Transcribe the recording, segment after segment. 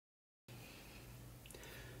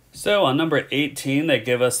So on number 18, they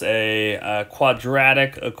give us a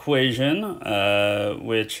quadratic equation,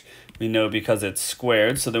 which we know because it's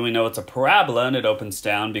squared. So then we know it's a parabola, and it opens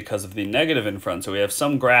down because of the negative in front. So we have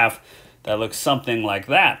some graph that looks something like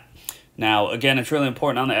that. Now, again, it's really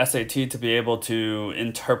important on the SAT to be able to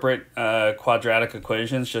interpret quadratic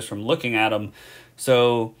equations just from looking at them.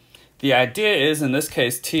 So the idea is, in this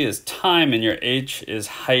case, t is time and your h is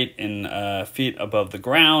height in feet above the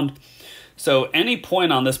ground. So any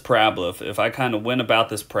point on this parabola, if I kind of went about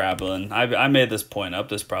this parabola, and I made this point up,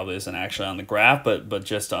 this probably isn't actually on the graph, but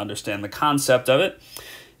just to understand the concept of it,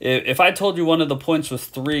 if I told you one of the points was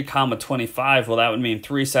 3,25, well, that would mean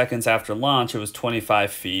 3 seconds after launch, it was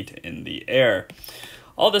 25 feet in the air.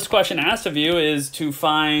 All this question asks of you is to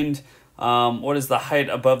find what is the height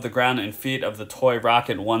above the ground in feet of the toy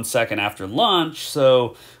rocket 1 second after launch.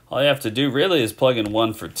 So all you have to do really is plug in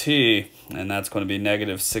 1 for t, and that's going to be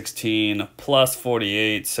negative 16 plus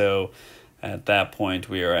 48. So at that point,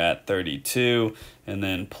 we are at 32, and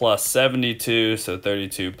then plus 72. So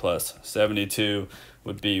 32 plus 72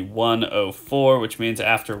 would be 104, which means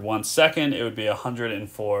after 1 second, it would be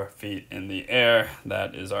 104 feet in the air.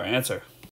 That is our answer.